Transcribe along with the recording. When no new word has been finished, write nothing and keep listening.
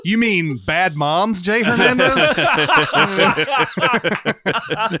You mean Bad Moms, Jay Hernandez?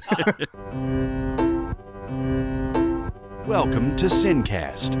 Welcome to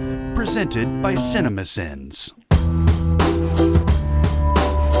Sincast, presented by CinemaSins.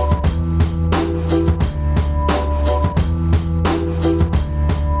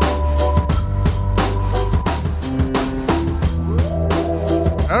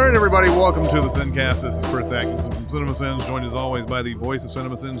 All right, everybody, welcome to the Sincast. This is Chris Atkinson from CinemaSins, joined as always by the voice of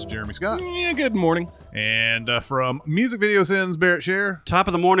CinemaSins, Jeremy Scott. Yeah, good morning. And from Music Video Sins, Barrett Scher. Top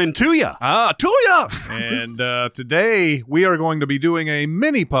of the morning to ya. Tuya! And today we are going to be doing a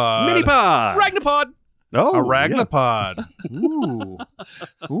mini-pod. Mini-pod. Ragnapod! Oh, Arachnapod.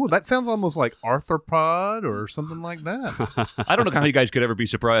 Ooh, that sounds almost like arthropod or something like that. I don't know how you guys could ever be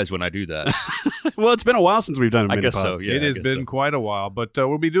surprised when I do that. Yeah. Well, it's been a while since we've done a I mini-pod. guess so, yeah. It has I guess been so. quite a while, but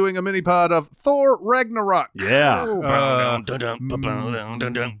we'll be doing a mini-pod of Thor Ragnarok. Yeah. That's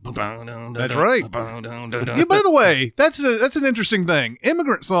right. Yeah, by the way, that's an interesting thing.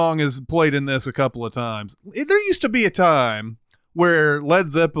 Immigrant Song is played in this a couple of times. There used to be a time where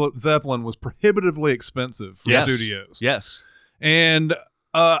Led Zeppelin was prohibitively expensive for Yes. studios. Yes. And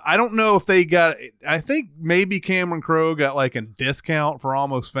I don't know if they got, I think maybe Cameron Crowe got like a discount for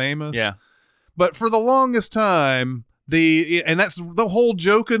Almost Famous. Yeah. But for the longest time, and that's the whole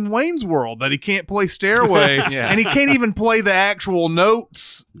joke in Wayne's World, that he can't play Stairway Yeah. and he can't even play the actual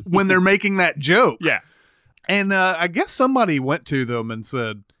notes when they're making that joke. Yeah. And I guess somebody went to them and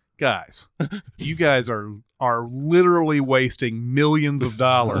said, guys, you guys are literally wasting millions of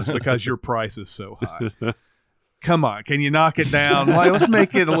dollars because your price is so high. Come on, can you knock it down? Like, let's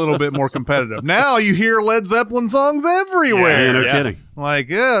make it a little bit more competitive. Now you hear Led Zeppelin songs everywhere. Yeah, no Yeah. kidding. Like,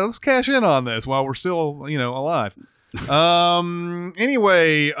 yeah, let's cash in on this while we're still, alive.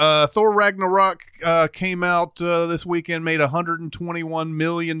 Anyway, Thor Ragnarok came out this weekend, made $121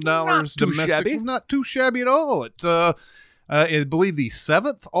 million Not too domestic. shabby. Not too shabby at all. It I believe the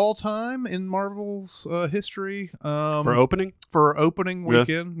 7th all time in Marvel's history For opening? for opening Yeah.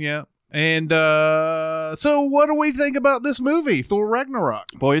 weekend. Yeah. And so what do we think about this movie, Thor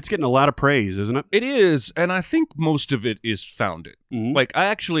Ragnarok? Boy, it's getting a lot of praise, isn't it? It is, and I think most of it is founded. Mhm. Like,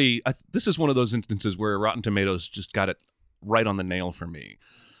 this is one of those instances where Rotten Tomatoes just got it right on the nail for me.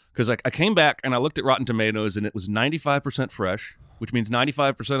 Because I came back and I looked at Rotten Tomatoes, and it was 95% fresh, which means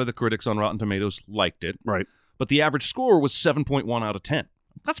 95% of the critics on Rotten Tomatoes liked it. Right. But the average score was 7.1 out of 10.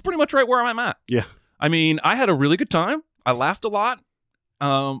 That's pretty much right where I'm at. Yeah. I mean, I had a really good time. I laughed a lot.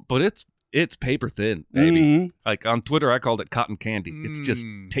 But it's paper thin, baby. Mhm. Like on Twitter, I called it cotton candy. It's just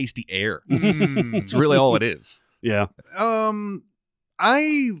tasty air. Mm. It's really all it is. Yeah.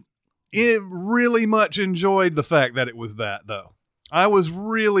 I really much enjoyed the fact that it was that, though. I was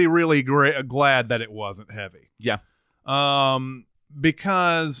really, really glad that it wasn't heavy. Yeah.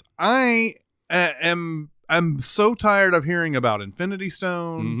 Because I'm so tired of hearing about Infinity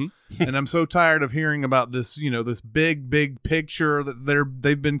Stones, and I'm so tired of hearing about this, this big picture that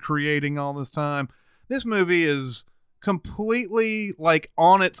they've been creating all this time. This movie is completely like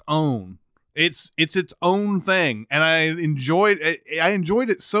on its own. It's its own thing, and I enjoyed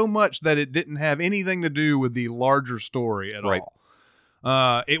it so much that it didn't have anything to do with the larger story at Right.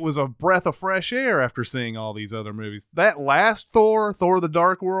 all. It was a breath of fresh air after seeing all these other movies. That last Thor the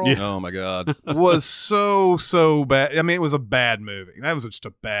Dark World, Oh my God. was so bad. I mean, it was a bad movie. That was just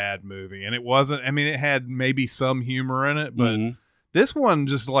a bad movie. And it wasn't, I mean, it had maybe some humor in it, but Mhm. this one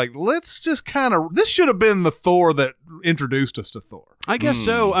just like, this should have been the Thor that introduced us to Thor. I guess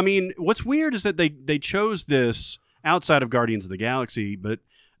so. I mean, what's weird is that they chose this outside of Guardians of the Galaxy, but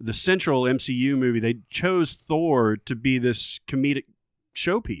the central MCU movie, they chose Thor to be this comedic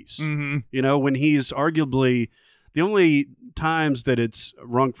showpiece. Mm-hmm. When he's arguably the only times that it's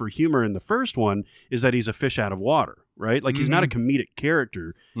rung for humor in the first one is that he's a fish out of water, right? Like he's not a comedic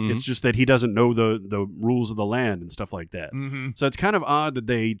character. Mhm. It's just that he doesn't know the rules of the land and stuff like that. Mm-hmm. So it's kind of odd that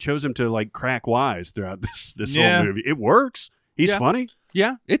they chose him to like crack wise throughout this Yeah. whole movie. It works. He's Yeah. funny.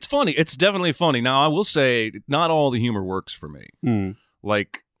 Yeah, it's funny. It's definitely funny. Now, I will say, not all the humor works for me. Mm.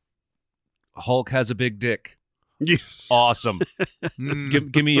 Like, Hulk has a big dick. Yeah. Awesome.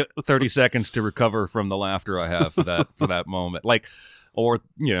 Mm. Give me 30 seconds to recover from the laughter I have for that moment. Like, or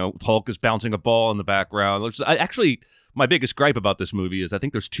Hulk is bouncing a ball in the background. My biggest gripe about this movie is I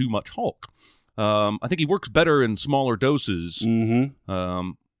think there's too much Hulk. I think he works better in smaller doses.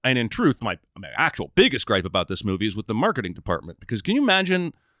 Mm-hmm. And in truth, my actual biggest gripe about this movie is with the marketing department. Because can you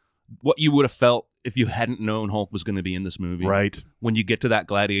imagine what you would have felt if you hadn't known Hulk was going to be in this movie? Right. When you get to that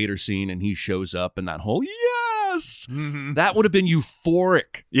gladiator scene and he shows up and that whole yes, Mhm. that would have been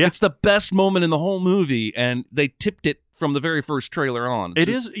euphoric. Yeah. It's the best moment in the whole movie, and they tipped it from the very first trailer on. It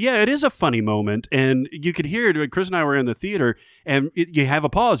is a funny moment, and you could hear it. Chris and I were in the theater, and you have a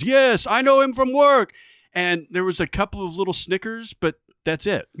pause. Yes, I know him from work, and there was a couple of little snickers, but that's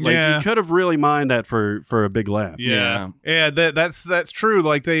it. Like you could have really mined that for a big laugh. Yeah. That's true.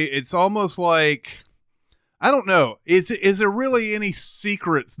 Like it's almost like, I don't know. Is there really any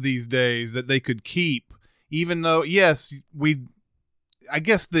secrets these days that they could keep? Even though, yes, I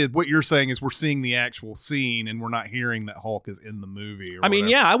guess what you're saying is we're seeing the actual scene and we're not hearing that Hulk is in the movie. I mean,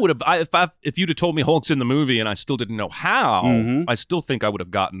 yeah, I would have. If you'd have told me Hulk's in the movie and I still didn't know how, I still think I would have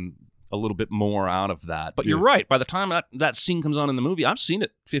gotten a little bit more out of that. But you're right. By the time that scene comes on in the movie, I've seen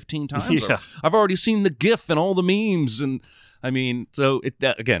it 15 times. Yeah. I've already seen the GIF and all the memes. And I mean, so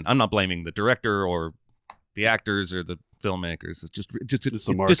again, I'm not blaming the director or the actors or the filmmakers. It's just it's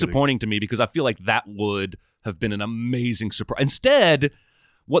disappointing to me because I feel like that would have been an amazing surprise. Instead,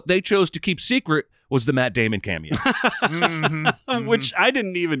 what they chose to keep secret was the Matt Damon cameo, which I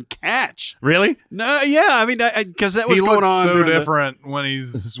didn't even catch. Really? No, yeah. I mean, because that was he going on. He looks so different when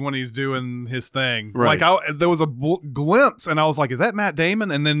he's doing his thing. Right. Like there was a glimpse, and I was like, "Is that Matt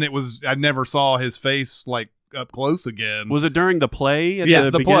Damon?" And then I never saw his face like up close again. Was it during the play? Yes,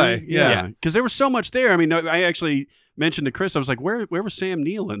 the beginning? play. Yeah, because there was so much there. I mean, I actually mentioned to Chris, I was like, where was Sam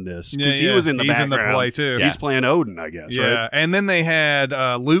Neill in this? Because he was in the background. He's in the play too. He's playing Odin, I guess. Yeah, right? And then they had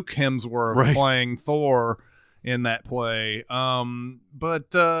Luke Hemsworth playing Thor in that play. But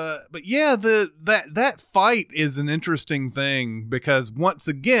yeah, that fight is an interesting thing because once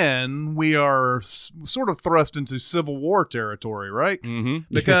again we are sort of thrust into Civil War territory, right? Mm-hmm.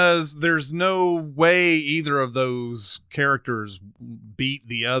 Because there's no way either of those characters beat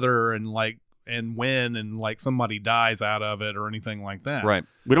the other and win and like somebody dies out of it or anything like that. Right.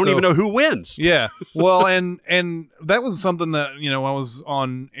 We don't even know who wins. Yeah. Well, and that was something that, I was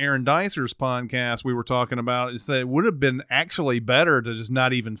on Aaron Dicer's podcast. We were talking about it. Said it would have been actually better to just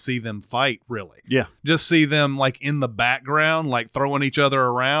not even see them fight, really. Yeah. Just see them like in the background, like throwing each other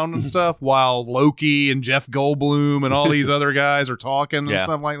around and stuff while Loki and Jeff Goldblum and all these other guys are talking and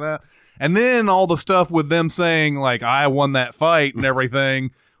stuff like that. And then all the stuff with them saying like, I won that fight and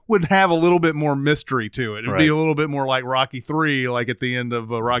everything would have a little bit more mystery to it. It'd be a little bit more like Rocky 3, like at the end of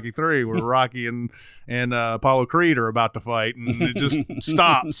Rocky 3, where Rocky and Apollo Creed are about to fight, and it just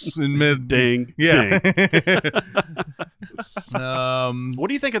stops in mid. Ding. Yeah. Ding. What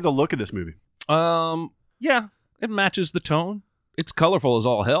do you think of the look of this movie? Yeah, it matches the tone. It's colorful as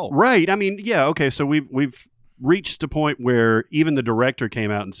all hell. Right. I mean, yeah. Okay. So we've reached a point where even the director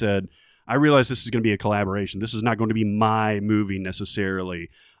came out and said, I realize this is going to be a collaboration. This is not going to be my movie necessarily.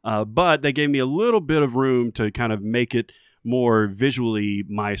 But they gave me a little bit of room to kind of make it more visually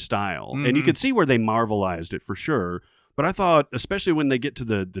my style. And you could see where they Marvelized it for sure. But I thought, especially when they get to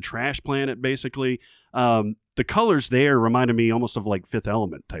the trash planet, basically, the colors there reminded me almost of like Fifth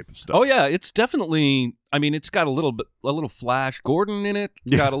Element type of stuff. Oh, yeah. It's definitely, I mean, it's got a little Flash Gordon in it.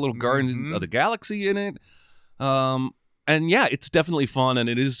 It's got a little Guardians of the Galaxy in it. And yeah, it's definitely fun, and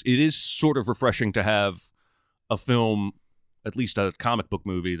it is sort of refreshing to have a film, at least a comic book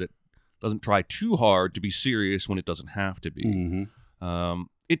movie, that doesn't try too hard to be serious when it doesn't have to be. Mm-hmm.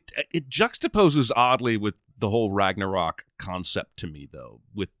 It juxtaposes oddly with the whole Ragnarok concept to me, though,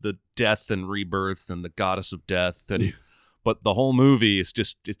 with the death and rebirth and the goddess of death, but the whole movie is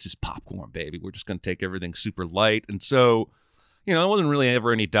just popcorn, baby. We're just going to take everything super light, and so there wasn't really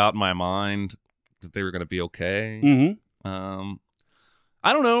ever any doubt in my mind that they were going to be okay. Mm-hmm.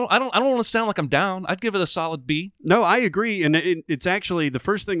 I don't know. I don't want to sound like I'm down. I'd give it a solid B. No, I agree. And it's actually the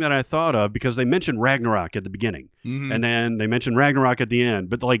first thing that I thought of because they mentioned Ragnarok at the beginning and then they mentioned Ragnarok at the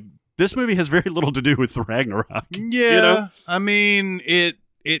end. But like this movie has very little to do with Ragnarok. Yeah. I mean, it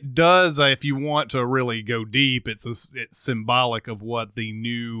does. If you want to really go deep, it's symbolic of what the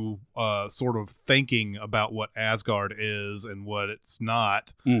new sort of thinking about what Asgard is and what it's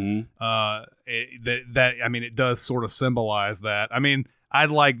not. Mm-hmm. It does sort of symbolize that. I mean, I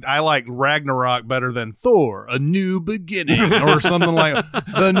like Ragnarok better than Thor: A New Beginning or something like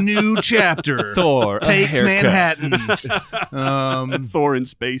The New Chapter. Thor takes Manhattan. Thor in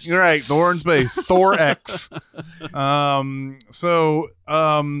space. Right, Thor in space. Thor X. So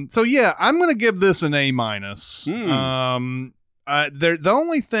yeah, I'm gonna give this an A-. The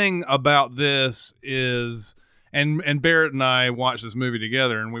only thing about this is, and Barrett and I watched this movie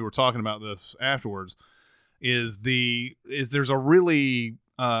together, and we were talking about this afterwards. There's a really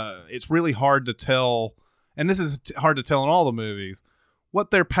it's really hard to tell, and this is hard to tell in all the movies,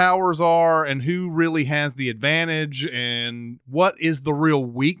 what their powers are and who really has the advantage and what is the real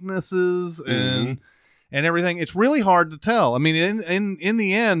weaknesses and everything. It's really hard to tell. I mean, in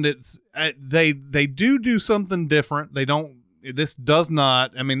the end, it's they do something different. They don't. This does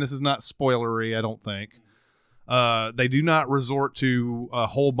not. I mean, this is not spoilery. I don't think. They do not resort to a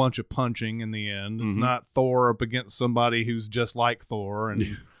whole bunch of punching in the end. It's not Thor up against somebody who's just like Thor,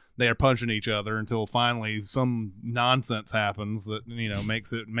 and they are punching each other until finally some nonsense happens that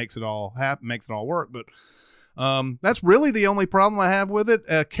makes it all work. But that's really the only problem I have with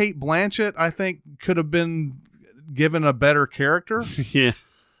it. Kate Blanchett, I think, could have been given a better character. Yeah.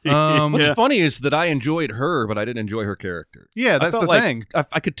 What's funny is that I enjoyed her, but I didn't enjoy her character. Yeah, that's the thing.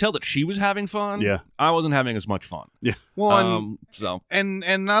 I could tell that she was having fun. Yeah, I wasn't having as much fun. Yeah. Well,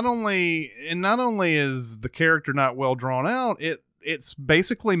 and not only is the character not well drawn out, it's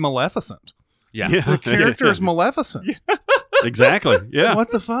basically Maleficent. Yeah. The character is Maleficent. Exactly. Yeah.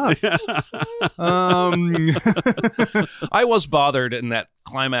 What the fuck? I was bothered in that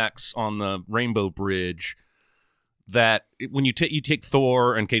climax on the Rainbow Bridge that when you take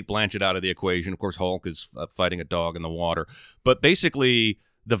Thor and Kate Blanchett out of the equation, of course Hulk is fighting a dog in the water, but basically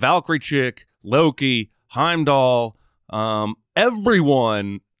the Valkyrie chick, Loki, Heimdall,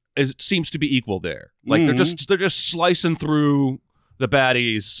 everyone seems to be equal there. Like they're just slicing through the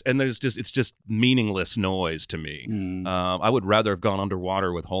baddies, and it's just meaningless noise to me. I would rather have gone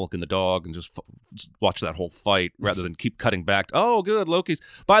underwater with Hulk and the dog and just watch that whole fight rather than keep cutting back. Oh, good, Loki's.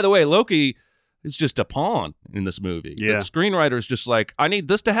 By the way, Loki is just a pawn in this movie. Yeah. The screenwriter is just like, I need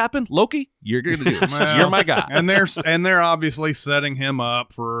this to happen. Loki, you're going to do it. You're my guy. And they're obviously setting him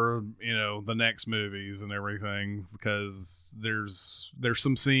up for, the next movies and everything, because there's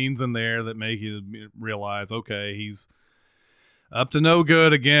some scenes in there that make you realize, okay, he's up to no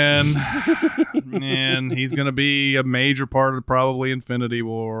good again. And he's going to be a major part of probably Infinity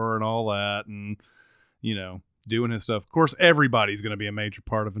War and all that. And, doing his stuff. Of course, everybody's going to be a major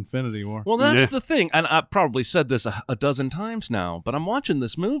part of Infinity War. Well, that's the thing, and I've probably said this a dozen times now, but I'm watching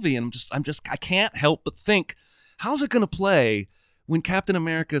this movie and I can't help but think, how's it going to play when Captain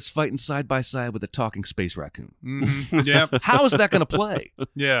America is fighting side by side with a talking space raccoon? Yeah. How is that going to play?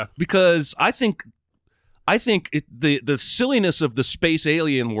 Yeah. Because I think the silliness of the space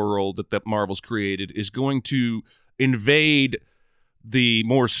alien world that Marvel's created is going to invade the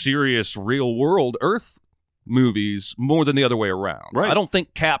more serious real world Earth movies more than the other way around. Right. I don't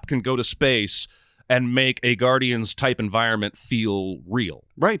think Cap can go to space and make a Guardians type environment feel real.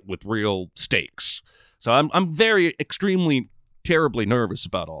 Right. With real stakes. So I'm very extremely terribly nervous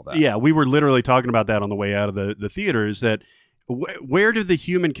about all that. Yeah, we were literally talking about that on the way out of the theater, is that where do the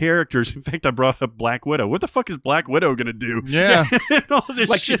human characters, in fact I brought up Black Widow, what the fuck is Black Widow gonna do? Yeah.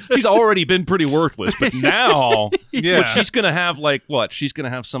 Like she's already been pretty worthless, but now Yeah. she's gonna have she's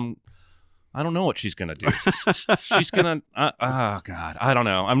gonna have some, I don't know what she's gonna do. She's gonna oh god, I don't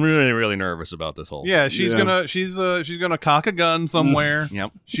know. I'm really, really nervous about this whole Yeah, thing. she's gonna cock a gun somewhere.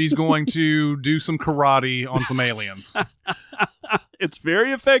 Yep. She's going to do some karate on some aliens. It's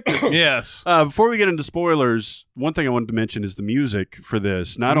very effective. Yes. Before we get into spoilers, one thing I wanted to mention is the music for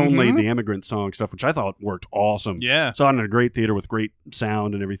this. Not only the immigrant song stuff, which I thought worked awesome. Yeah. Saw it in a great theater with great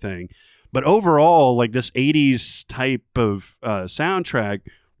sound and everything. But overall, like this 80s type of soundtrack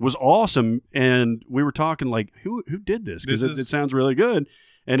was awesome. And we were talking like, who did this? Because it sounds really good.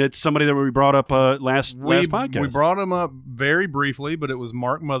 And it's somebody that we brought up last podcast. We brought him up very briefly, but it was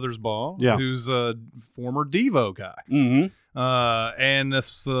Mark Mothersbaugh, who's a former Devo guy. Mm-hmm. And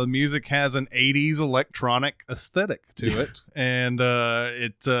this music has an 80s electronic aesthetic to it. And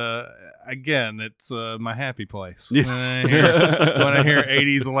it's my happy place. When I hear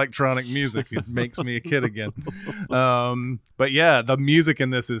 80s electronic music, it makes me a kid again. But yeah, the music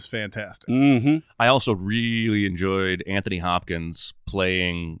in this is fantastic. Mm-hmm. I also really enjoyed Anthony Hopkins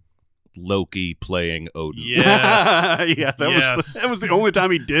playing Loki, playing Odin. Yes. Yeah, that was the only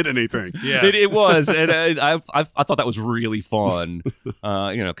time he did anything. Yes. It was, and I thought that was really fun,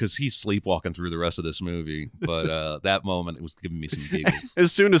 because he's sleepwalking through the rest of this movie. But that moment, it was giving me some giggles.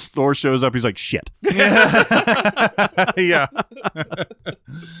 As soon as Thor shows up, he's like, shit. Yeah.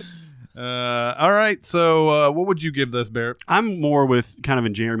 All right. So, what would you give this, Barrett? I'm more with kind of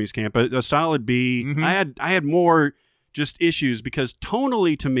in Jeremy's camp, a solid B. Mhm. I had more just issues because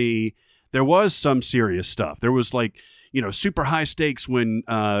tonally to me, there was some serious stuff. There was super high stakes when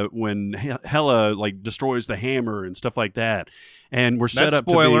Hela destroys the hammer and stuff like that. And we're set That's up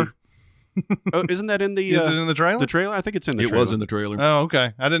spoiler. to be. Oh, isn't that in the Is it in the trailer? the trailer? I think it's in the It trailer. was in the trailer. Oh,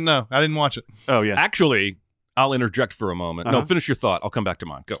 okay. I didn't know. I didn't watch it. Oh, yeah. Actually, I'll interject for a moment. No, Uh-huh. finish your thought. I'll come back to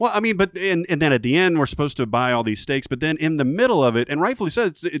mine. Go. Well, I mean, but and then at the end, we're supposed to buy all these stakes, but then in the middle of it, and rightfully so,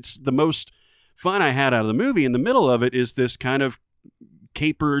 it's the most fun I had out of the movie. In the middle of it is this kind of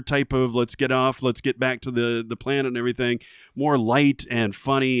caper type of let's get back to the planet and everything. More light and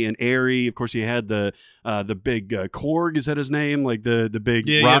funny and airy. Of course, he had the big Korg, is that his name? Like the big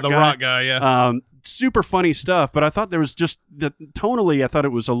rock guy. rock guy, yeah. Super funny stuff, but I thought there was just tonally, I thought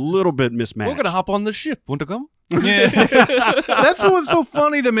it was a little bit mismatched. We're gonna hop on the ship. Want to come? Yeah. That's what's so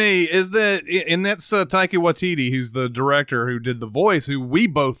funny to me is that, and that's Taika Waititi, who's the director who did the voice, who we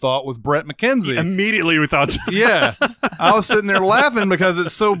both thought was Brett McKenzie. Immediately we thought so. Yeah. I was sitting there laughing because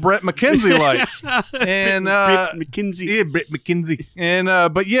it's so Brett McKenzie like. And Brett McKenzie. Yeah, Brett McKenzie. And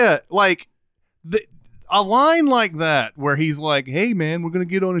but yeah, like a line like that where he's like, "Hey man, we're gonna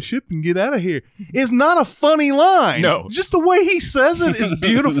get on a ship and get out of here," is not a funny line. No. Just the way he says it is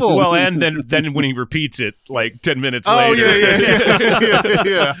beautiful. Well, and then when he repeats it like 10 minutes oh later.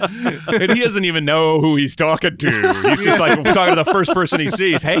 yeah. And he doesn't even know who he's talking to. He's just like talking to the first person he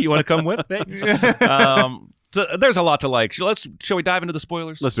sees. Hey, you want to come with me? So there's a lot to like. Shall we dive into the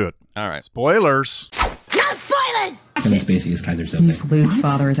spoilers? Let's do it. All right. Spoilers. No spoilers! Kevin Spacey is Kaiser Soze. Luke's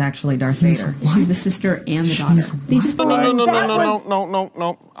father is actually Darth Vader. She's the sister and the daughter. They just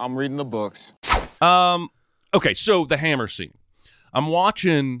No. I'm reading the books. Okay, so the hammer scene. I'm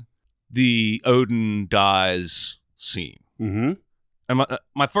watching the Odin dies scene. Mm-hmm. And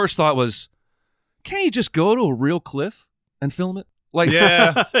my first thought was, can't you just go to a real cliff and film it? Like,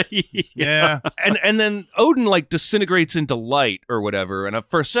 Yeah. Yeah. And then Odin like disintegrates into light or whatever. And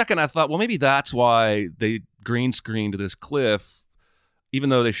for a second I thought, well, maybe that's why they green screened this cliff, even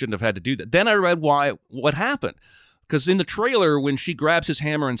though they shouldn't have had to do that. Then I read what happened. Because in the trailer, when she grabs his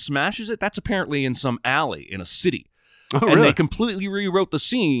hammer and smashes it, that's apparently in some alley in a city. Oh, and really? they completely rewrote the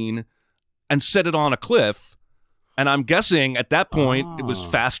scene and set it on a cliff. And I'm guessing at that point it was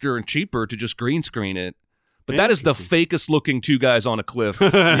faster and cheaper to just green screen it. But that is the fakest looking two guys on a cliff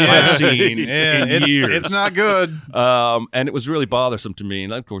I've seen in years. It's not good. And it was really bothersome to me.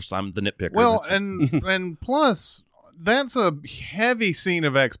 And of course, I'm the nitpicker. Well, and plus, that's a heavy scene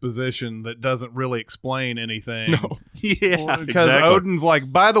of exposition that doesn't really explain anything. No. Yeah, Because exactly. Odin's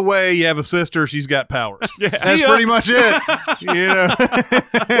like, by the way, you have a sister, she's got powers. That's See ya. pretty much it. You know?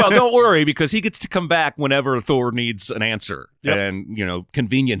 Well, don't worry, because he gets to come back whenever Thor needs an answer. Yep. And,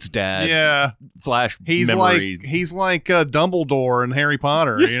 convenience dad, Yeah. flash He's memory. like Dumbledore in Harry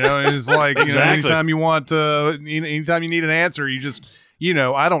Potter. You know, he's like, Exactly. anytime you want anytime you need an answer, you just,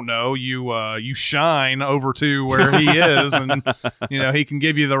 I don't know, you shine over to where he is, and he can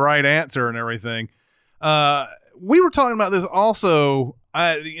give you the right answer and everything. We were talking about this also,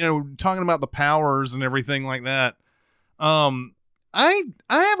 talking about the powers and everything like that. I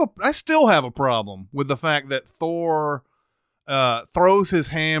still have a problem with the fact that Thor throws his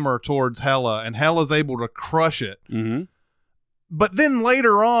hammer towards Hela, and Hela's able to crush it. Mm-hmm. But then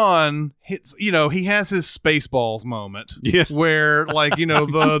later on, he has his Spaceballs moment. Yeah. Where, like, Forget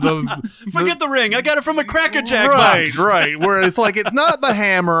the ring. I got it from a Cracker Jack right, box. right. Where it's like, it's not the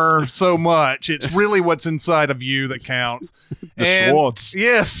hammer so much. It's really what's inside of you that counts. The Schwartz.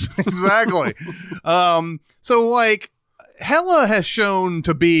 Yes, exactly. So, like, Hela has shown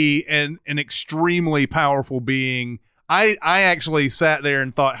to be an extremely powerful being. I actually sat there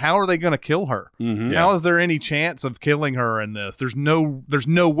and thought, how are they going to kill her? Mm-hmm. How is there any chance of killing her in this? There's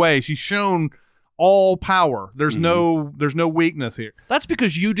no way. She's shown all power. There's no weakness here. That's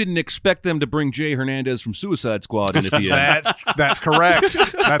because you didn't expect them to bring Jay Hernandez from Suicide Squad in at the end. That's correct.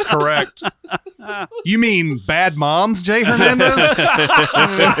 That's correct. You mean Bad Moms, Jay Hernandez?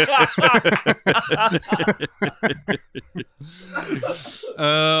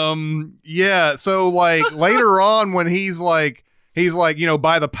 Yeah. So like later on when he's like,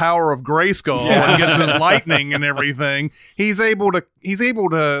 by the power of Grayskull and gets his lightning and everything, he's able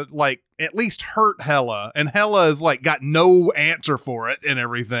to like at least hurt Hela, and Hela is like got no answer for it and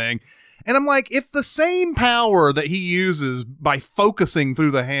everything. And I'm like, if the same power that he uses by focusing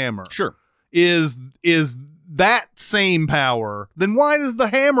through the hammer Sure. is that same power, then why does the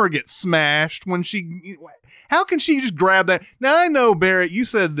hammer get smashed when how can she just grab that? Now I know, Barrett, you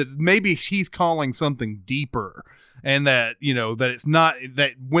said that maybe he's calling something deeper, and that, that it's not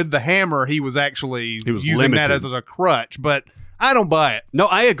that with the hammer he was using limited. that as a crutch, but I don't buy it. No,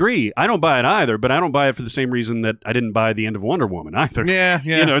 I agree. I don't buy it either, but I don't buy it for the same reason that I didn't buy the end of Wonder Woman either. Yeah.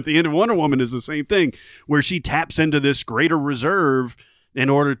 At the end of Wonder Woman is the same thing, where she taps into this greater reserve in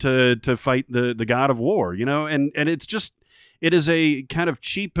order to fight the god of war, and it's just, it is a kind of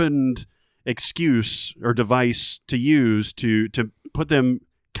cheapened excuse or device to use to put them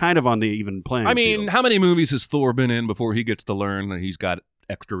kind of on the even playing I mean, field. how many movies has Thor been in before he gets to learn that he's got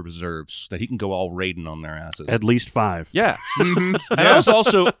extra reserves that he can go all raiding on their asses. At least 5. Yeah. And I was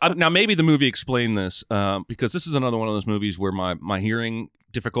also now maybe the movie explained this because this is another one of those movies where my hearing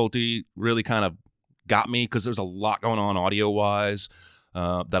difficulty really kind of got me because there's a lot going on audio-wise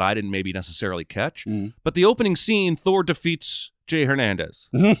that I didn't maybe necessarily catch. But the opening scene, Thor defeats Jay Hernandez.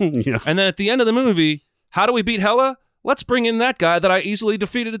 Yeah. And then at the end of the movie, how do we beat Hela? Let's bring in that guy that I easily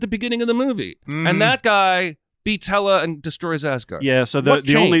defeated at the beginning of the movie. And that guy beats Hela and destroys Asgard. Yeah, so What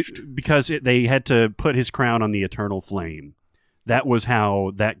the only changed? because they had to put his crown on the eternal flame. That was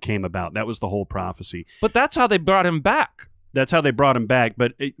how that came about. That was the whole prophecy. But that's how they brought him back. That's how they brought him back.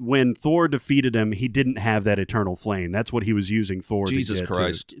 But when Thor defeated him, he didn't have that eternal flame. That's what he was using Thor Jesus to get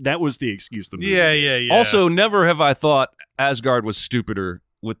Christ. to. That was the excuse the movie Yeah, gave. yeah. Also, never have I thought Asgard was stupider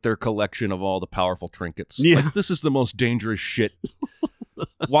with their collection of all the powerful trinkets. Yeah. Like, this is the most dangerous shit.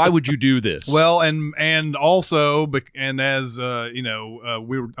 Why would you do this? Well, and also, and as I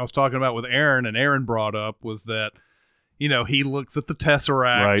was talking about with Aaron, and Aaron brought up was that, he looks at the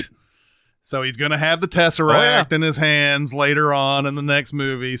Tesseract, Right. So he's gonna have the Tesseract in his hands later on in the next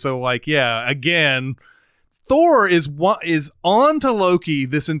movie. So, again, Thor is on to Loki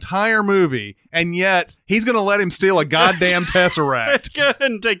this entire movie, and yet he's gonna let him steal a goddamn Tesseract. Go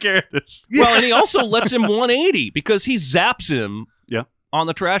ahead and take care of this. Well, and he also lets him 180 because he zaps him Yeah. on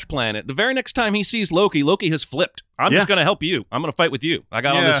the trash planet. The very next time he sees Loki, Loki has flipped. I'm just going to help you. I'm going to fight with you. I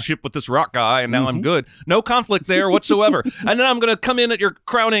got on this ship with this rock guy, and now I'm good. No conflict there whatsoever. And then I'm going to come in at your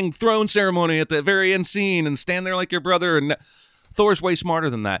crowning throne ceremony at the very end scene and stand there like your brother. And Thor's way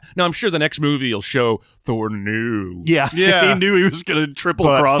smarter than that. Now, I'm sure the next movie will show Thor knew. Yeah. Yeah. He knew he was going to triple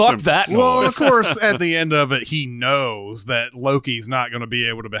But cross fuck him. that noise. Well, and of course, at the end of it, he knows that Loki's not going to be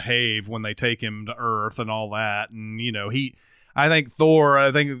able to behave when they take him to Earth and all that. And, I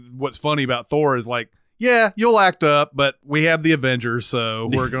think what's funny about Thor is yeah, you'll act up, but we have the Avengers, so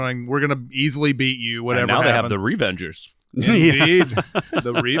we're going to easily beat you, whatever. And now they have happened. the Revengers. Indeed.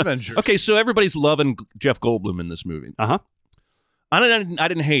 The Revengers. Okay, so everybody's loving Jeff Goldblum in this movie. Uh-huh. I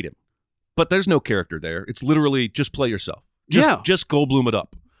didn't hate him, but there's no character there. It's literally just play yourself. Just Goldblum it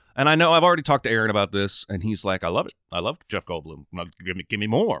up. And I know I've already talked to Aaron about this, and he's like, I love it. I love Jeff Goldblum. Now, give me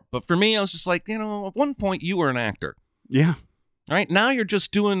more. But for me, I was just like, at one point you were an actor. Yeah. Right? Now you're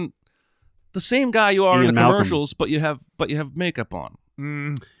just doing the same guy you are in Ian the Malcolm. commercials, but you have makeup on.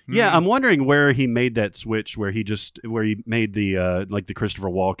 Yeah, I'm wondering where he made that switch, where he made the the Christopher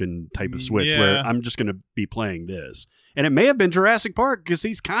Walken type of switch, where Yeah. I'm just going to be playing this, and it may have been Jurassic Park because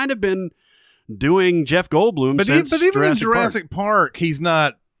he's kind of been doing Jeff Goldblum But since even in Park. Jurassic Park, he's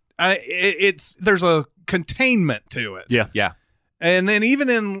not. There's a containment to it. Yeah. Yeah. And then even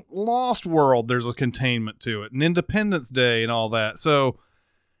in Lost World, there's a containment to it, and Independence Day and all that. So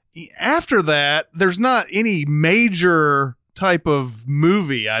after that, there's not any major type of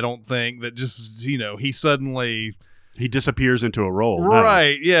movie, I don't think, that just, he suddenly... He disappears into a role. No.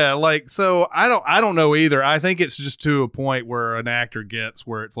 Right, yeah. So I don't know either. I think it's just to a point where an actor gets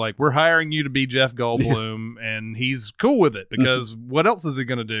where it's like, we're hiring you to be Jeff Goldblum, and he's cool with it because what else is he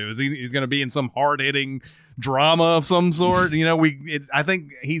going to do? He's going to be in some hard-hitting drama of some sort? I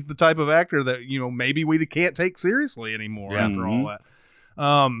think he's the type of actor that maybe we can't take seriously anymore after all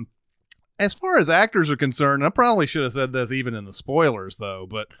that. As far as actors are concerned, I probably should have said this even in the spoilers, though.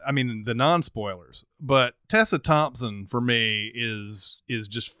 But I mean, the non-spoilers. But Tessa Thompson for me is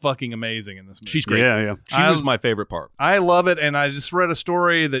just fucking amazing in this movie. She's great. Yeah. She was my favorite part. I love it, and I just read a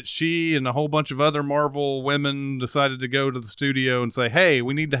story that she and a whole bunch of other Marvel women decided to go to the studio and say, "Hey,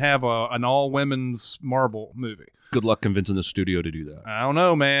 we need to have an all-women's Marvel movie." Good luck convincing the studio to do that. I don't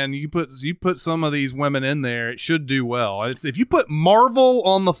know, man. You put some of these women in there, it should do well. If you put Marvel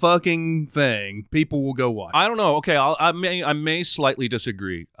on the fucking thing, people will go watch. I don't know. Okay, I may slightly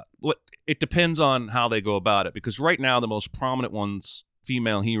disagree. It depends on how they go about it, because right now the most prominent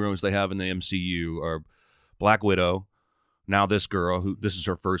female heroes they have in the MCU are Black Widow. Now this girl, this is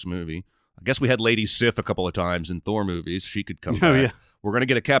her first movie. I guess we had Lady Sif a couple of times in Thor movies. She could come back. Yeah. We're going to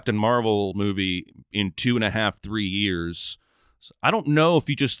get a Captain Marvel movie in 2.5-3 years. So I don't know if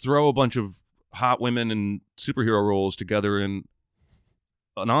you just throw a bunch of hot women in superhero roles together in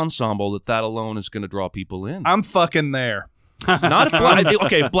an ensemble that alone is going to draw people in. I'm fucking there. Not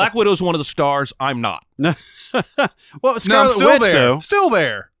if Black Widow's one of the stars. I'm not. Well, No, I'm Scarlet still Witch, there. though. Still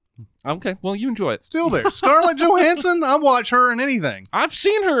there. Okay, well, you enjoy it. Still there. Scarlett Johansson, I'll watch her in anything. I've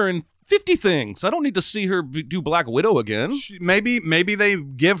seen her in 50 things. I don't need to see her do Black Widow again. Maybe they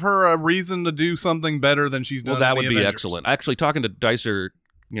give her a reason to do something better than she's done. Well, that in would the be Avengers. excellent. Actually, talking to Dicer,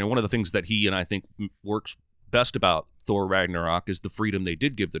 one of the things that he and I think works best about Thor Ragnarok is the freedom they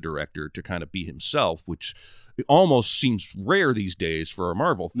did give the director to kind of be himself, which almost seems rare these days for a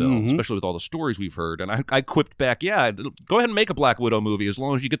Marvel film, especially with all the stories we've heard. And I quipped back, yeah, go ahead and make a Black Widow movie as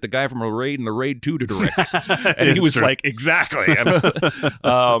long as you get the guy from Raid and the Raid 2 to direct it. And he was like, exactly.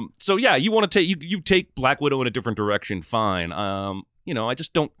 So yeah, you want to take you take Black Widow in a different direction, fine. I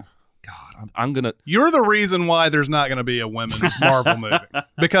just don't. God, I'm gonna. You're the reason why there's not gonna be a women's Marvel movie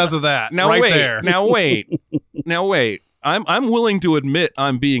because of that. Now right wait. there. Now wait. I'm willing to admit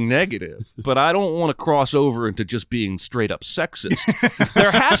I'm being negative, but I don't want to cross over into just being straight up sexist.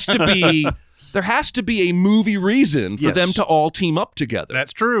 There has to be a movie reason for them to all team up together.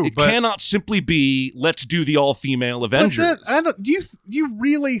 That's true. It cannot simply be let's do the all-female Avengers. Do you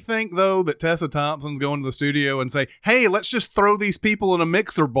really think though that Tessa Thompson's going to the studio and say, "Hey, let's just throw these people in a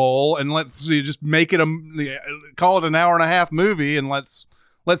mixer bowl and let's just make it call it an hour and a half movie and let's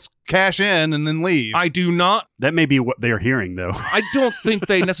cash in and then leave"? I do not. That may be what they're hearing, though. I don't think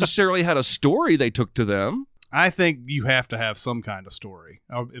they necessarily had a story they took to them. I think you have to have some kind of story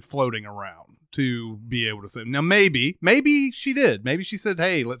floating around to be able to say. Now, maybe she did. Maybe she said,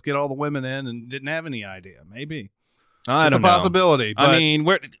 "Hey, let's get all the women in," and didn't have any idea. Maybe it's a possibility. I mean,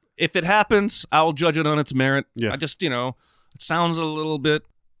 if it happens, I'll judge it on its merit. Yeah. I just, it sounds a little bit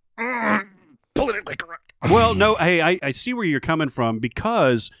politically correct. Well, no, hey, I see where you're coming from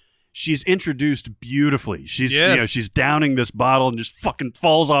because she's introduced beautifully. She's she's downing this bottle and just fucking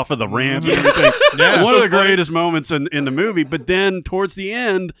falls off of the ramp and everything. One of the greatest moments in the movie. But then towards the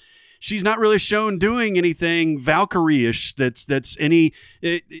end, she's not really shown doing anything Valkyrie-ish that's any.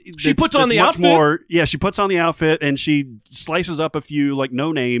 She puts on the outfit. She puts on the outfit and she slices up a few like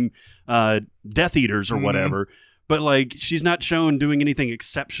no-name Death Eaters or whatever. But she's not shown doing anything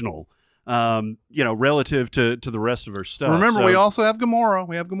exceptional. Relative to the rest of her stuff. Remember, we also have Gamora.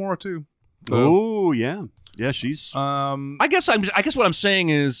 We have Gamora too. Oh yeah, she's. I guess what I'm saying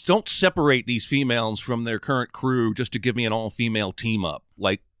is, don't separate these females from their current crew just to give me an all-female team up.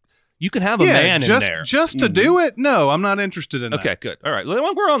 You can have a man in there just to do it. No, I'm not interested in that. Okay, good. All right,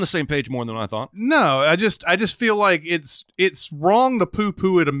 we're on the same page more than I thought. No, I just feel like it's wrong to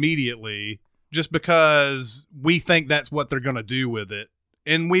poo-poo it immediately just because we think that's what they're going to do with it.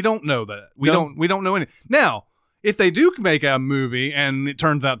 And we don't know that. We don't know anything. Now, if they do make a movie and it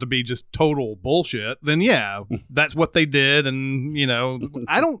turns out to be just total bullshit, then yeah, that's what they did. And,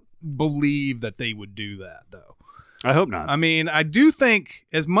 I don't believe that they would do that, though. I hope not. I mean, I do think,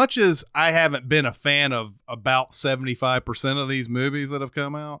 as much as I haven't been a fan of about 75% of these movies that have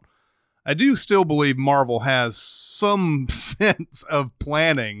come out, I do still believe Marvel has some sense of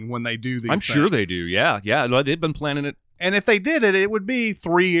planning when they do these things. I'm sure they do. Yeah. They've been planning it. And if they did it, it would be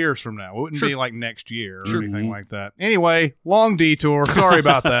 3 years from now. It wouldn't be like next year or anything like that. Anyway, long detour. Sorry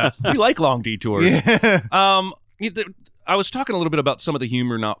about that. We like long detours. Yeah. I was talking a little bit about some of the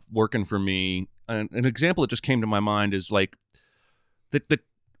humor not working for me. And an example that just came to my mind is when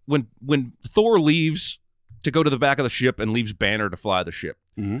Thor leaves to go to the back of the ship and leaves Banner to fly the ship.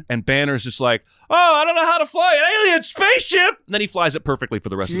 And Banner's just like, "Oh, I don't know how to fly an alien spaceship." And then he flies it perfectly for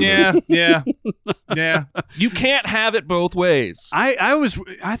the rest of the movie. Yeah. You can't have it both ways.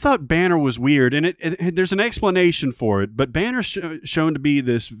 I thought Banner was weird, and it there's an explanation for it. But Banner's shown to be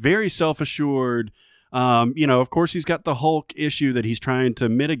this very self-assured. Of course, he's got the Hulk issue that he's trying to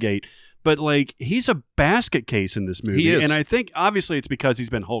mitigate. But he's a basket case in this movie. He is. And I think obviously it's because he's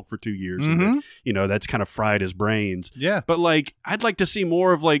been Hulk for 2 years. And that's kind of fried his brains. Yeah. But I'd like to see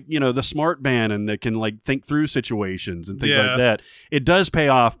more of the smart Bannon that can think through situations and things like that. It does pay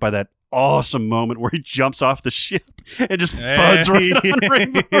off by that awesome moment where he jumps off the ship and just thuds right on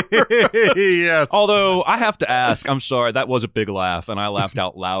Rainbow. Yes. Although I have to ask, I'm sorry, that was a big laugh and I laughed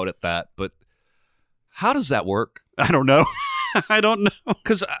out loud at that. But how does that work? I don't know. I don't know.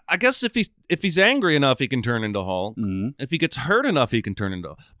 Because I guess if he's angry enough, he can turn into Hulk. If he gets hurt enough, he can turn into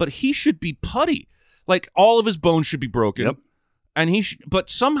Hulk. But he should be putty. All of his bones should be broken. Yep. And but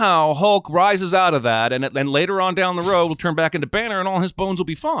somehow Hulk rises out of that, and then later on down the road will turn back into Banner, and all his bones will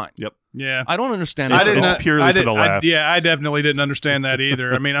be fine. Yep. Yeah. I don't understand. It's purely for the laugh. I definitely didn't understand that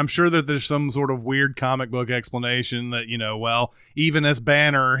either. I mean, I'm sure that there's some sort of weird comic book explanation that, even as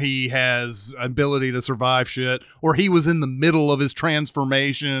Banner, he has ability to survive shit, or he was in the middle of his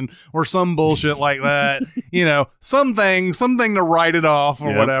transformation, or some bullshit like that. Something to write it off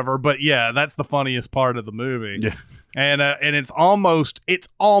or whatever. But yeah, that's the funniest part of the movie. Yeah. And it's almost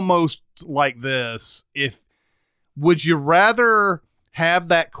like this. Would you rather have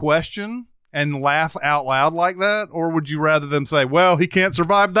that question and laugh out loud like that, or would you rather them say, "Well, he can't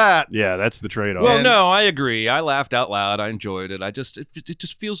survive that"? Yeah, that's the trade-off. Well, no, I agree. I laughed out loud. I enjoyed it. It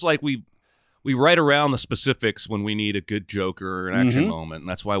just feels like we we write around the specifics when we need a good joke or an action moment, and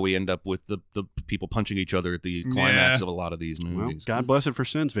that's why we end up with the people punching each other at the climax of a lot of these movies. Well, God bless it for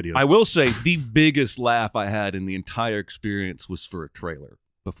Sins videos. I will say the biggest laugh I had in the entire experience was for a trailer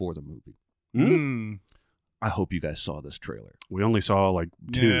before the movie. I hope you guys saw this trailer. We only saw like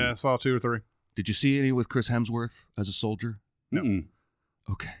 2. Yeah, I saw 2 or 3. Did you see any with Chris Hemsworth as a soldier? No.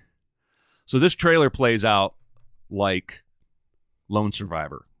 Okay. So this trailer plays out like Lone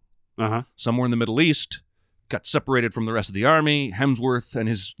Survivor. Uh-huh. Somewhere in the Middle East, got separated from the rest of the army, Hemsworth and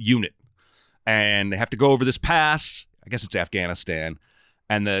his unit. And they have to go over this pass. I guess it's Afghanistan.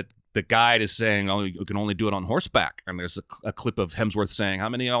 And the guide is saying, oh, you can only do it on horseback. And there's a clip of Hemsworth saying, how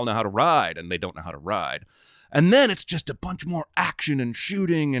many of y'all know how to ride? And they don't know how to ride. And then it's just a bunch more action and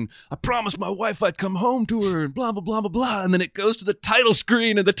shooting, and I promised my wife I'd come home to her, and blah, blah, blah, blah, blah. And then it goes to the title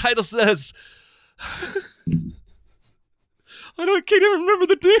screen, and the title says, I can't even remember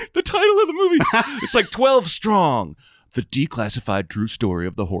the title of the movie. It's like 12 Strong, the declassified true story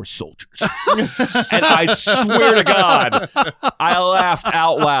of the horse soldiers. And I swear to God, I laughed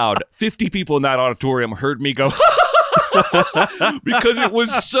out loud. 50 people in that auditorium heard me go, because it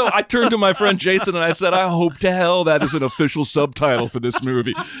was so. I turned to my friend Jason and I said, I hope to hell that is an official subtitle for this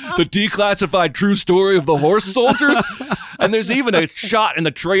movie. The declassified true story of the horse soldiers. And there's even a shot in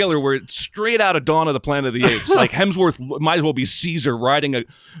the trailer where it's straight out of Dawn of the Planet of the Apes. Like Hemsworth might as well be Caesar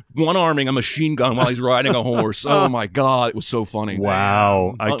one-arming a machine gun while he's riding a horse. Oh my God, it was so funny.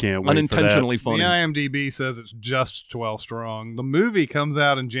 Wow, I can't wait unintentionally for funny. The IMDb says it's just 12 Strong. The movie comes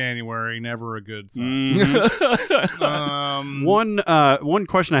out in January. Never a good sign. One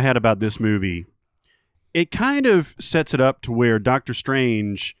question I had about this movie, it kind of sets it up to where Doctor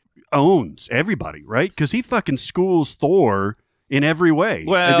Strange owns everybody, right? Because he fucking schools Thor in every way.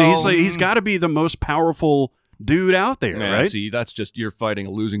 Well, he's got to be the most powerful dude out there, right? See, that's just you're fighting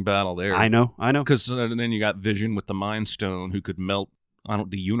a losing battle there. I know. Because then you got Vision with the Mind Stone who could melt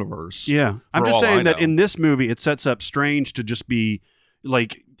the universe. Yeah, I'm just all saying I that know. in this movie, it sets up Strange to just be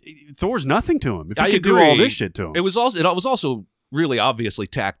like Thor's nothing to him. If he I could do all agree. this shit to him, It was also really obviously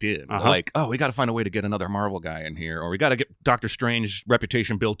tacked in. Uh-huh. Like, oh, we got to find a way to get another Marvel guy in here, or we got to get Doctor Strange's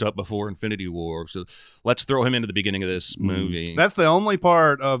reputation built up before Infinity War. So let's throw him into the beginning of this movie. That's the only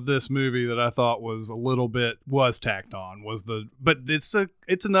part of this movie that I thought was a little bit tacked on. But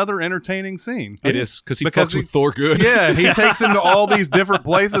it's another entertaining scene. It is because he Because fucks with Thor good. Yeah, he takes him to all these different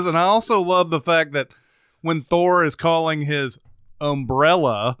places, and I also love the fact that when Thor is calling his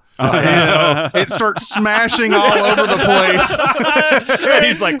umbrella, it starts smashing all over the place.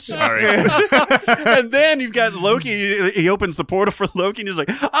 he's like, sorry. And then you've got Loki. He opens the portal for Loki, and he's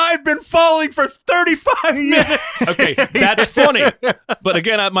like, I've been falling for 35 minutes. Okay, that's funny. But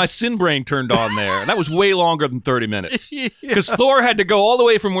again, my sin brain turned on there. And that was way longer than 30 minutes. Because Thor had to go all the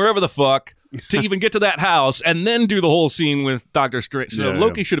way from wherever the fuck to even get to that house and then do the whole scene with Doctor Strange. So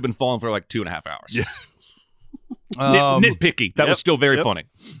Loki should have been falling for like 2.5 hours. Yeah. Nitpicky. That was still very funny.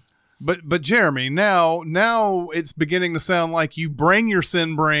 But Jeremy, now it's beginning to sound like you bring your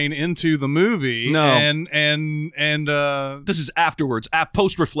sin brain into the movie. No. And This is afterwards,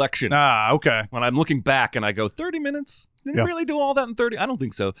 post-reflection. Okay. When I'm looking back and I go, 30 minutes? Did he really do all that in 30? I don't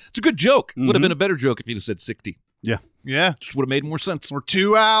think so. It's a good joke. Would have been a better joke if he'd have said 60. Yeah. Just would have made more sense. Or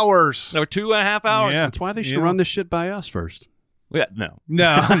 2 hours. Or 2.5 hours. Yeah. That's why they should run this shit by us first. Yeah, no.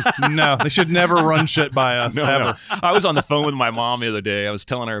 No, they should never run shit by us, ever. No. I was on the phone with my mom the other day. I was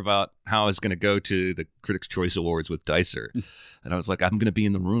telling her about how I was going to go to the Critics' Choice Awards with Dicer. And I was like, I'm going to be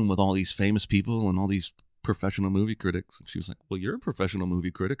in the room with all these famous people and all these professional movie critics. And she was like, well, you're a professional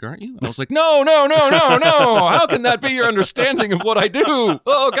movie critic, aren't you? And I was like, no. How can that be your understanding of what I do?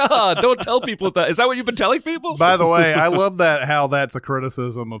 Oh, God, don't tell people that. Is that what you've been telling people? By the way, I love how that's a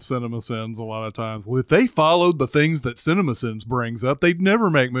criticism of CinemaSins a lot of times. Well, if they followed the things that CinemaSins brings up, they'd never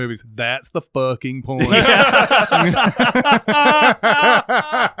make movies. That's the fucking point.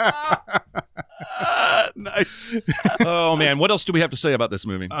 Nice. Oh, man. What else do we have to say about this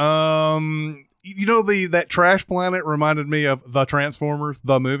movie? That Trash Planet reminded me of The Transformers,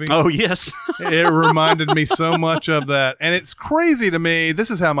 the movie. Oh, yes. It reminded me so much of that. And it's crazy to me. This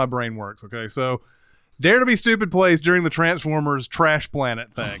is how my brain works, okay? So Dare to Be Stupid plays during the Transformers Trash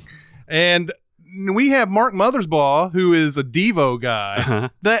Planet thing. And we have Mark Mothersbaugh, who is a Devo guy.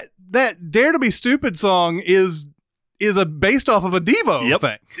 That Dare to Be Stupid song is based off of a Devo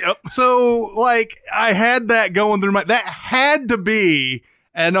thing. Yep. So, I had that going through that had to be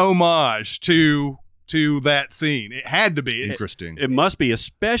an homage to to that scene. It had to be. Interesting. It must be,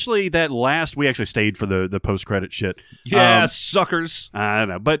 especially that last. We actually stayed for the post credit shit. Yeah, suckers. I don't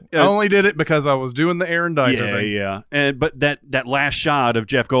know, but I only did it because I was doing the Aaron Dicer thing. yeah. But that last shot of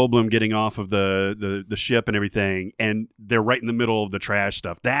Jeff Goldblum getting off of the ship and everything, and they're right in the middle of the trash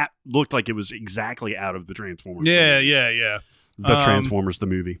stuff. That looked like it was exactly out of the Transformers. Yeah, movie. yeah. The Transformers, the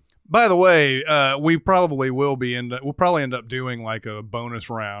movie. By the way, we probably will we'll probably end up doing like a bonus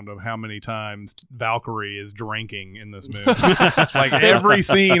round of how many times Valkyrie is drinking in this movie. Like every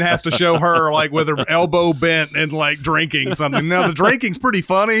scene has to show her like with her elbow bent and like drinking something. Now the drinking's pretty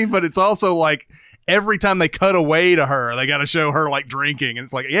funny, but it's also like every time they cut away to her, they got to show her like drinking, and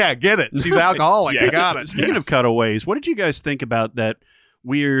it's like, yeah, get it. She's alcoholic. Yeah. I got it. Speaking of cutaways, what did you guys think about that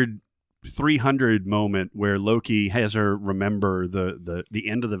weird 300 moment where Loki has her remember the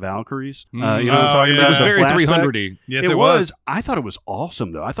end of the Valkyries? You know what I'm talking yeah. about? It was The very flashback? 300-y. Yes, it it was. I thought it was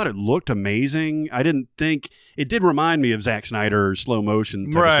awesome, though. I thought it looked amazing. I didn't think it did remind me of Zack Snyder slow motion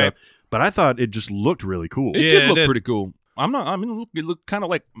type of Right. stuff, but I thought it just looked really cool. It Yeah, did it look did. pretty cool. It looked kind of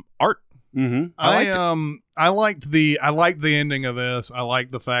like art. Mm-hmm. I liked the ending of this. I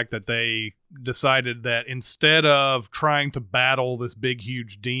liked the fact that they decided that instead of trying to battle this big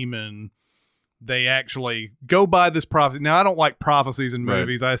huge demon, they actually go by this prophecy. Now, I don't like prophecies in Right.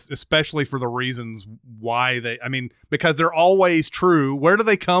 movies, especially for the reasons why because they're always true. Where do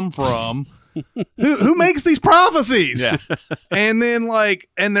they come from? who makes these prophecies? Yeah. And then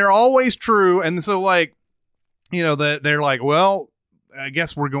and they're always true. And so they're like, well, I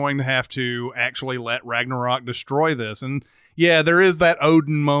guess we're going to have to actually let Ragnarok destroy this. And yeah, there is that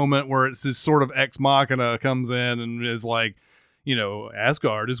Odin moment where it's this sort of ex machina comes in and is like,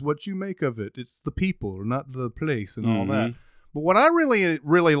 Asgard is what you make of it. It's the people, not the place, and all that. But what I really,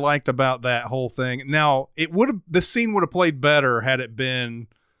 really liked about that whole thing, now this scene would have played better had it been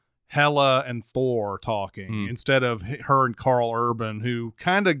Hela and Thor talking instead of her and Carl Urban, who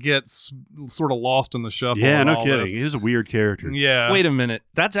kind of gets sort of lost in the shuffle. Yeah, and no all kidding. this. He's a weird character. Yeah. Wait a minute.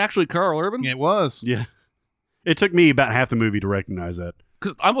 That's actually Carl Urban? It was. Yeah. It took me about half the movie to recognize that.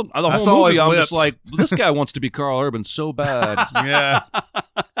 Because the I saw whole his movie, I'm lips. just like, this guy wants to be Carl Urban so bad. Yeah.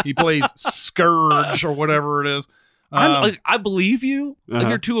 He plays Scourge or whatever it is. I believe you. Uh-huh.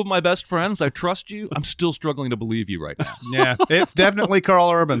 You're two of my best friends. I trust you. I'm still struggling to believe you right now. Yeah, it's definitely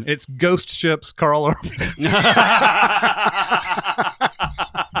Carl Urban. It's Ghost Ship's Carl Urban.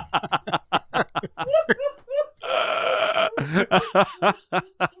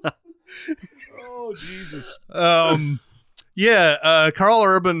 Oh, Jesus. Carl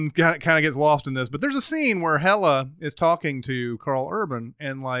Urban kind of gets lost in this, but there's a scene where Hela is talking to Carl Urban,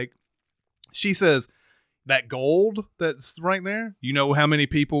 and she says, that gold that's right there, you know how many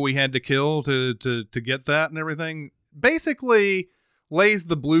people we had to kill to get that and everything, basically lays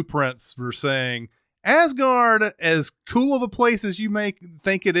the blueprints for saying Asgard, as cool of a place as you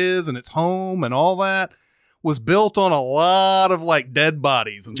think it is, and its home and all that, was built on a lot of dead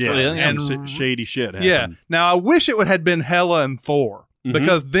bodies and stuff. Yeah, and Some shady shit happened. yeah. Now I wish it had been Hela and Thor, Mhm.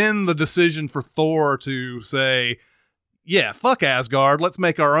 because then the decision for Thor to say, yeah, fuck Asgard, let's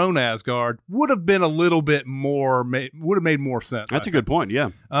make our own Asgard, would have been a little bit more, would have made more sense. That's I a good point, yeah.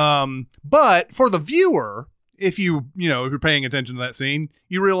 But for the viewer, if you're paying attention to that scene,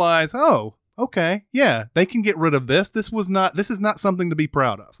 you realize, oh, okay, yeah, they can get rid of this. This is not something to be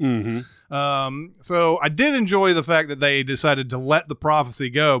proud of. Mm-hmm. So I did enjoy the fact that they decided to let the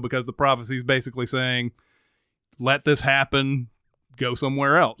prophecy go, because the prophecy is basically saying, let this happen, go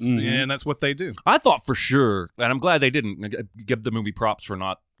somewhere else. Mhm. And that's what they do. I thought for sure, and I'm glad they didn't give the movie props for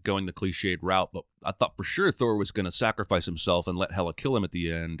not going the cliched route, but I thought for sure Thor was going to sacrifice himself and let Hela kill him at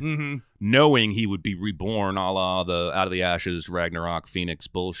the end, Mm-hmm. knowing he would be reborn a la the Out of the Ashes, Ragnarok, Phoenix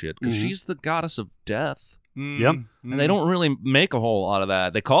bullshit, because Mhm. she's the goddess of death. Yep. And they don't really make a whole lot of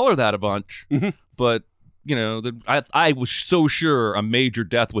that. They call her that a bunch, Mhm. but, I was so sure a major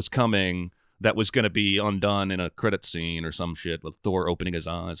death was coming that was going to be undone in a credit scene or some shit with Thor opening his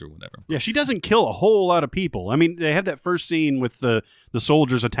eyes or whatever. Yeah, she doesn't kill a whole lot of people. I mean, they have that first scene with the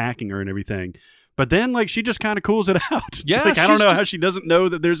soldiers attacking her and everything. But then, she just kind of cools it out. Yeah, I don't she's know how she doesn't know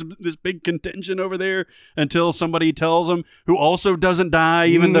that there's this big contention over there until somebody tells them, who also doesn't die,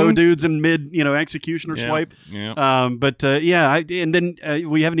 even though dude's in mid, executioner Yeah, swipe. yeah. And then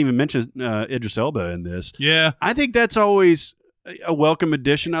we haven't even mentioned Idris Elba in this. Yeah. I think that's always a welcome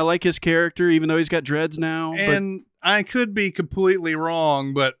addition. I like his character, even though he's got dreads now. And I could be completely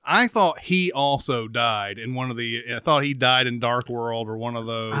wrong, but I thought he also died in one of the. I thought he died in Dark World or one of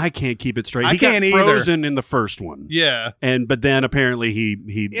those. I can't keep it straight. I He can't got either. frozen in the first one. Yeah. But then apparently he I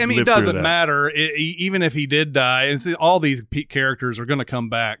mean, it lived through doesn't that. matter. Even if he did die, and see, all these characters are going to come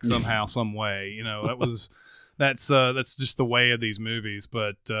back somehow, some way. You know, that's just the way of these movies.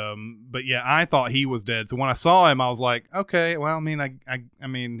 But yeah, I thought he was dead. So when I saw him, I was like, okay, well, I mean, I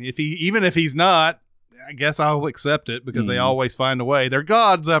mean, if he's not, I guess I'll accept it because they always find a way. They're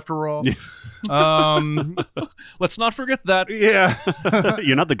gods after all. Let's not forget that. Yeah.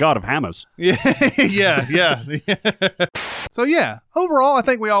 You're not the god of Hamas. yeah. So yeah, overall, I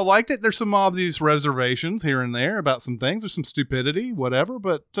think we all liked it. There's some obvious reservations here and there about some things. There's some stupidity, whatever.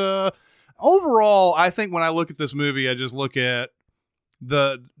 But overall, I think when I look at this movie, I just look at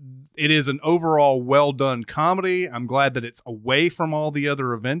it is an overall well done comedy. I'm glad that it's away from all the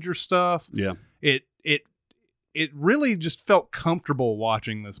other Avengers stuff. Yeah. It really just felt comfortable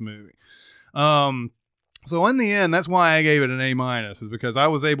watching this movie. So in the end, that's why I gave it an A-, is because I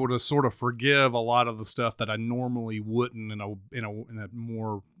was able to sort of forgive a lot of the stuff that I normally wouldn't in a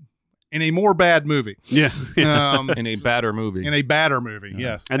more bad movie. Yeah. In a badder movie. In a badder movie,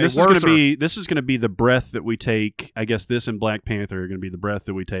 yes. And this is going to be the breath that we take. I guess this and Black Panther are going to be the breath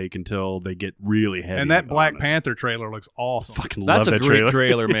that we take until they get really heavy. And that Black on us. Panther trailer looks awesome. Fucking That's love a that great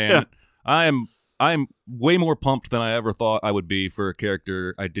trailer, man. Yeah. I'm way more pumped than I ever thought I would be for a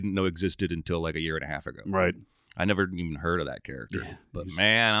character I didn't know existed until like a year and a half ago. Right. I never even heard of that character. Yeah. But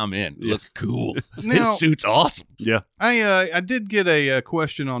man, I'm in. It looks cool. Now- His suit's awesome. Yeah. I did get a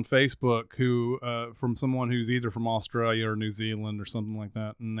question on Facebook from someone who's either from Australia or New Zealand or something like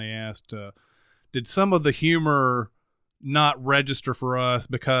that, and they asked, did some of the humor not register for us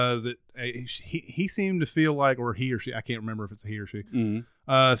because he seemed to feel like, or he or she, I can't remember if it's a he or she,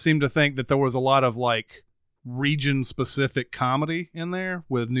 seemed to think that there was a lot of like region specific comedy in there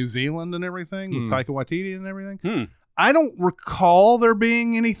with New Zealand and everything, with Taika Waititi and everything. I don't recall there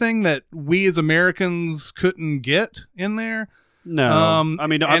being anything that we as Americans couldn't get in there. No. I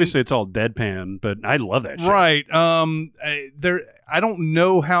mean, obviously it's all deadpan, but I love that shit. Right. I don't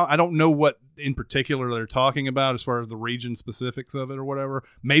know what in particular they're talking about as far as the region specifics of it or whatever.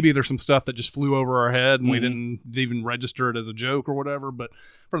 Maybe there's some stuff that just flew over our head and we didn't even register it as a joke or whatever. But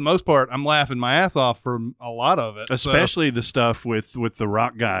for the most part, I'm laughing my ass off from a lot of it. Especially the stuff with the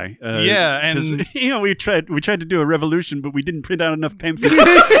rock guy. Yeah, and 'cause, you know, we tried to do a revolution, but we didn't print out enough pamphlets.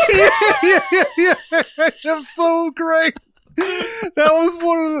 yeah. That's so great. That was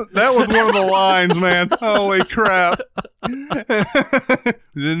one of the lines, man. Holy crap.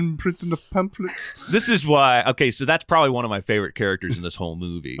 Didn't print enough pamphlets. This is why. Okay, so that's probably one of my favorite characters in this whole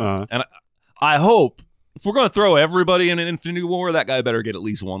movie. And I hope if we're going to throw everybody in an Infinity War, that guy better get at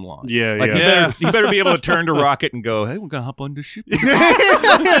least one line. Yeah, like, yeah. He better be able to turn to Rocket and go, "Hey, we're going to hop on this ship."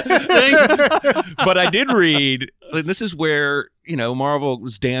 That's his thing. But I did read, and this is where, you know, Marvel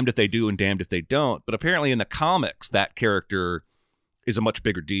was damned if they do and damned if they don't. But apparently in the comics, that character is a much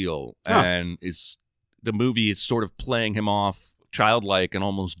bigger deal, and the movie is sort of playing him off childlike and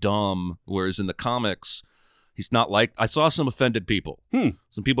almost dumb, whereas in the comics, he's not like. I saw some offended people,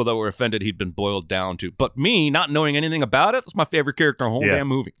 some people that were offended he'd been boiled down to. But me, not knowing anything about it, that's my favorite character in the whole damn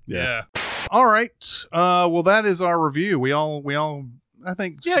movie. Yeah. All right. Well, that is our review. We all. I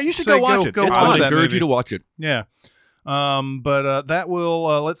think. Yeah, you should say go watch it. Go It's watch I that encourage movie. you to watch it. Yeah. But that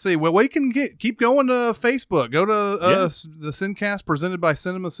will let's see. Well, we can keep going to Facebook. Go to the Sincast presented by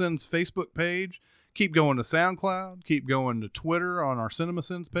CinemaSins Facebook page. Keep going to SoundCloud. Keep going to Twitter on our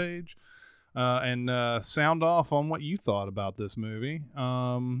CinemaSins page, and sound off on what you thought about this movie.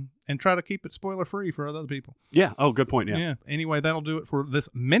 And try to keep it spoiler free for other people. Yeah. Oh, good point. Yeah. Yeah. Anyway, that'll do it for this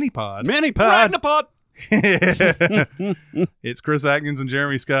mini pod. Ragnapod. It's Chris Atkins and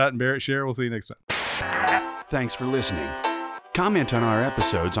Jeremy Scott and Barrett Sher. We'll see you next time. Thanks for listening. Comment on our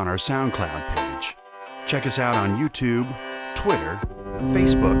episodes on our SoundCloud page. Check us out on YouTube, Twitter,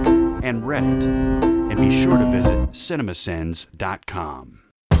 Facebook, and Reddit. And be sure to visit cinemasins.com.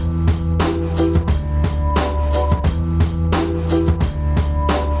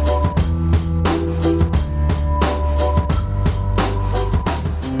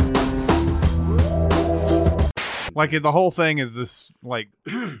 Like the whole thing is this like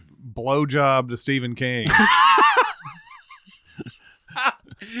blowjob to Stephen King.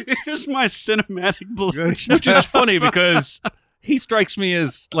 Here's my cinematic blowjob. Which is funny because he strikes me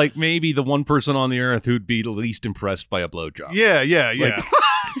as like maybe the one person on the earth who'd be the least impressed by a blowjob. Yeah.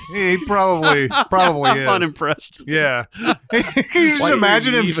 He probably I'm is. unimpressed. Yeah. Can you just Why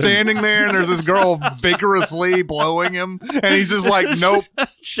imagine are you him even- standing there and there's this girl vigorously blowing him and he's just like, nope,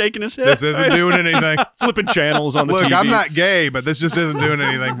 Shaking his head. this isn't doing anything. Flipping channels on the Look, TV. I'm not gay, but this just isn't doing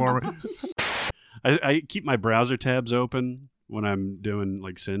anything for me. I keep my browser tabs open when I'm doing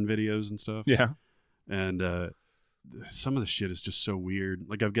like sin videos and stuff. Yeah. And some of the shit is just so weird.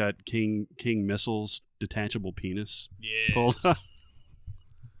 Like I've got King Missile's detachable penis pulled up.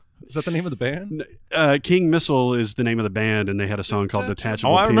 Is that the name of the band? King Missile is the name of the band, and they had a song called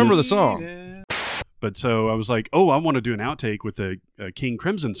Detachable Oh, I remember the Penis. song. But so I was like, oh, I want to do an outtake with a King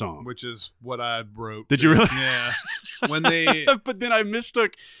Crimson song. Which is what I wrote. Did you really? Yeah. When they But then I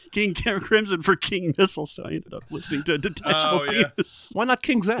mistook King Crimson for King Missile, so I ended up listening to Detachable Oh, yeah. Penis. Why not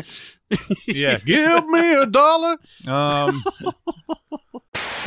King's X? yeah, give me $1.